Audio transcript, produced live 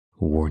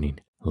Warning,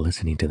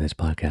 listening to this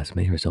podcast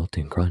may result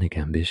in chronic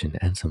ambition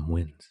and some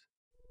wins.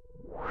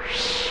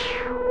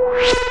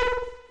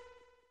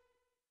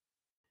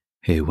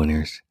 Hey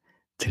winners,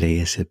 today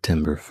is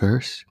September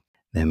 1st.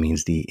 That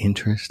means the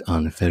interest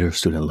on federal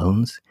student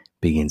loans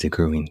begins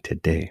accruing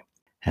today.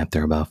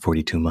 After about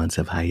 42 months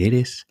of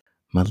hiatus,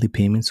 monthly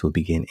payments will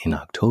begin in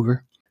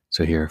October.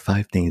 So here are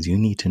 5 things you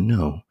need to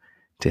know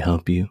to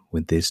help you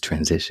with this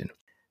transition.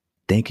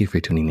 Thank you for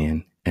tuning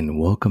in and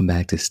welcome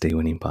back to Stay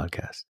Winning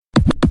Podcast.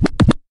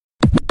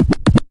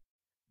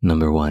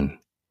 Number 1,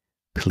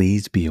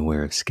 please be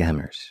aware of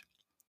scammers.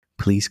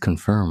 Please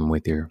confirm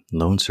with your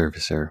loan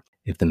servicer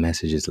if the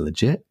message is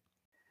legit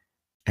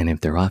and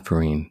if they're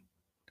offering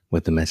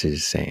what the message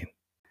is saying.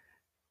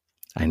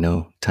 I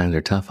know times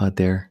are tough out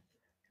there.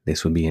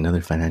 This would be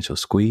another financial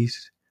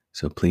squeeze,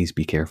 so please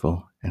be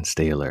careful and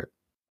stay alert.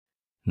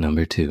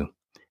 Number 2,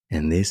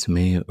 and this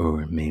may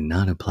or may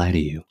not apply to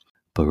you,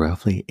 but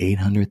roughly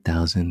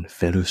 800,000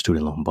 federal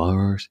student loan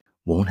borrowers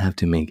won't have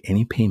to make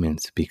any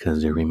payments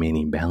because their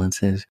remaining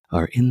balances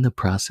are in the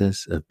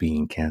process of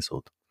being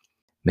canceled.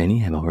 Many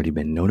have already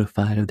been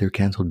notified of their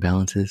canceled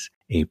balances,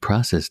 a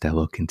process that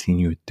will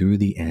continue through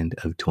the end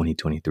of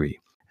 2023.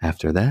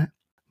 After that,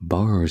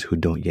 borrowers who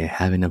don't yet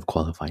have enough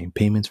qualifying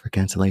payments for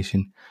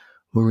cancellation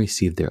will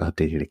receive their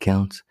updated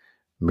accounts,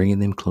 bringing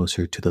them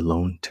closer to the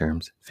loan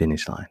term's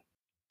finish line.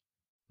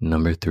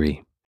 Number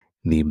 3,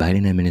 the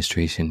Biden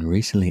administration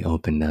recently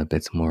opened up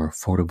its more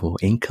affordable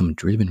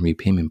income-driven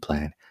repayment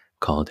plan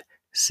called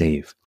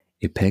SAVE.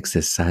 It pegs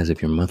the size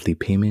of your monthly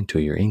payment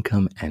to your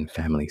income and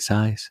family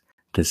size.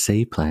 The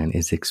SAVE plan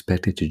is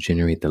expected to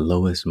generate the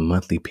lowest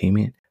monthly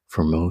payment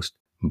for most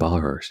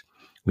borrowers,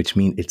 which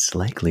means it's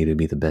likely to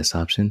be the best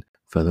option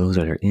for those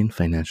that are in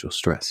financial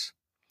stress.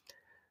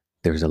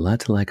 There's a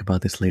lot to like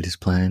about this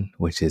latest plan,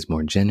 which is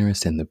more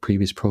generous than the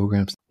previous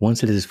programs.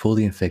 Once it is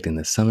fully in effect in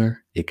the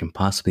summer, it can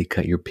possibly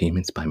cut your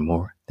payments by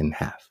more than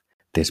half.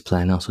 This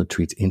plan also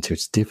treats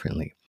interest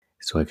differently.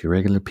 So if your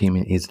regular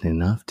payment isn't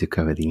enough to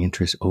cover the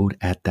interest owed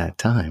at that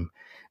time,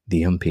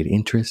 the unpaid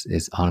interest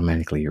is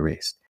automatically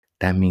erased.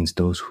 That means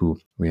those who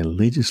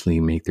religiously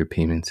make their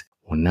payments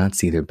will not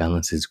see their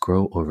balances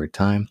grow over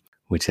time,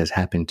 which has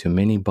happened to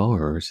many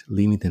borrowers,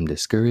 leaving them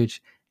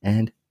discouraged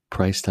and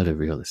priced out of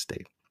real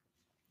estate.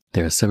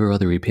 There are several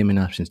other repayment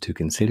options to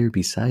consider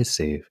besides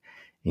SAVE,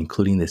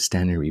 including the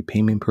standard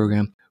repayment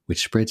program,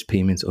 which spreads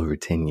payments over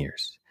 10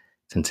 years.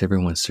 Since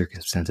everyone's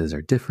circumstances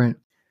are different,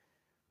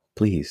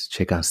 please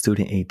check out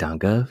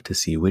studentaid.gov to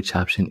see which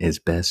option is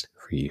best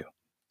for you.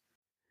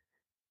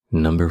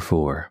 Number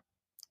 4,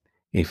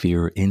 if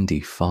you're in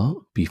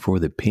default before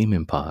the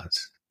payment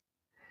pause,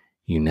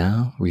 you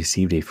now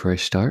received a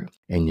fresh start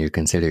and you're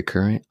considered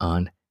current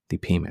on the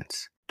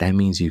payments. That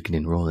means you can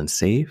enroll in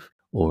SAVE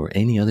or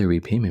any other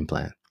repayment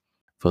plan.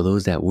 For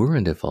those that were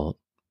in default,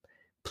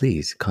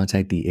 please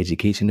contact the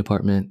education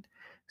department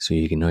so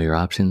you can know your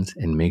options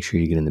and make sure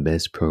you get in the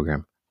best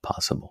program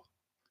possible.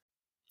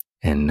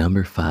 And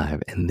number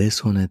 5, and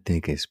this one I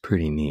think is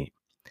pretty neat.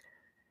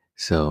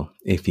 So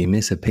if you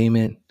miss a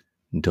payment,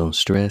 don't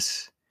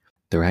stress.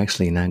 They're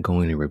actually not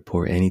going to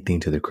report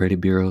anything to the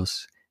credit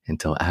bureaus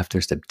until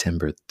after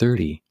September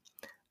 30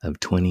 of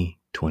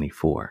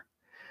 2024.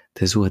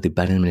 This is what the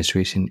Biden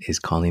administration is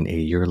calling a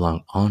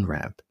year-long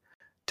on-ramp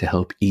to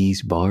help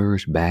ease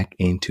borrowers back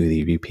into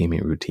the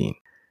repayment routine.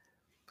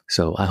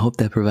 So I hope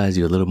that provides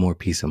you a little more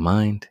peace of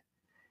mind,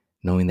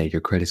 knowing that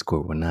your credit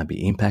score will not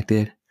be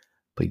impacted.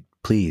 But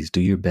please do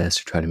your best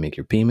to try to make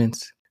your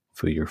payments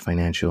for your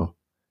financial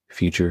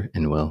future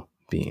and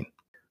well-being.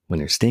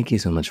 Winners, thank you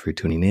so much for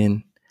tuning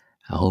in.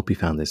 I hope you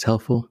found this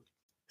helpful.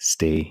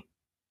 Stay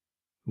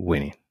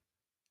winning.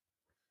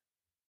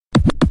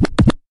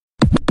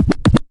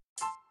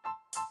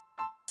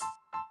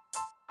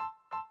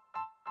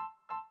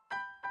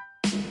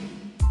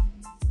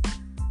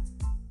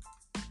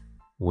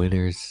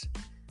 Winners,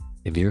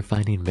 if you're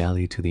finding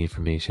value to the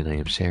information I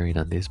am sharing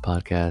on this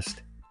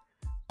podcast,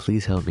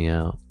 please help me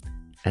out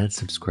and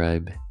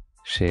subscribe,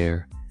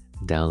 share,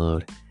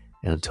 download,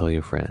 and tell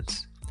your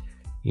friends.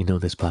 You know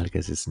this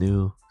podcast is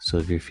new, so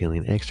if you're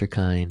feeling extra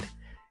kind,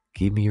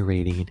 give me a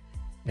rating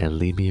and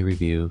leave me a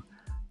review.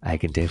 I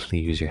can definitely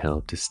use your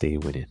help to stay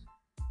winning.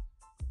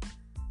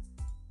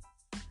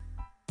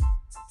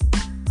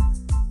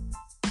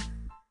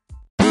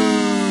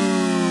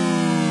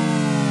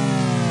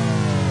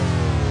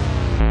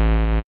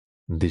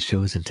 This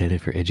show is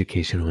intended for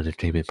educational and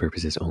entertainment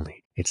purposes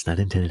only. It's not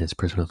intended as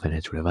personal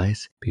financial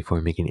advice. Before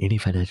making any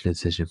financial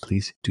decision,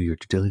 please do your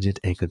due diligence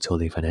and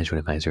consult a financial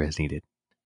advisor as needed.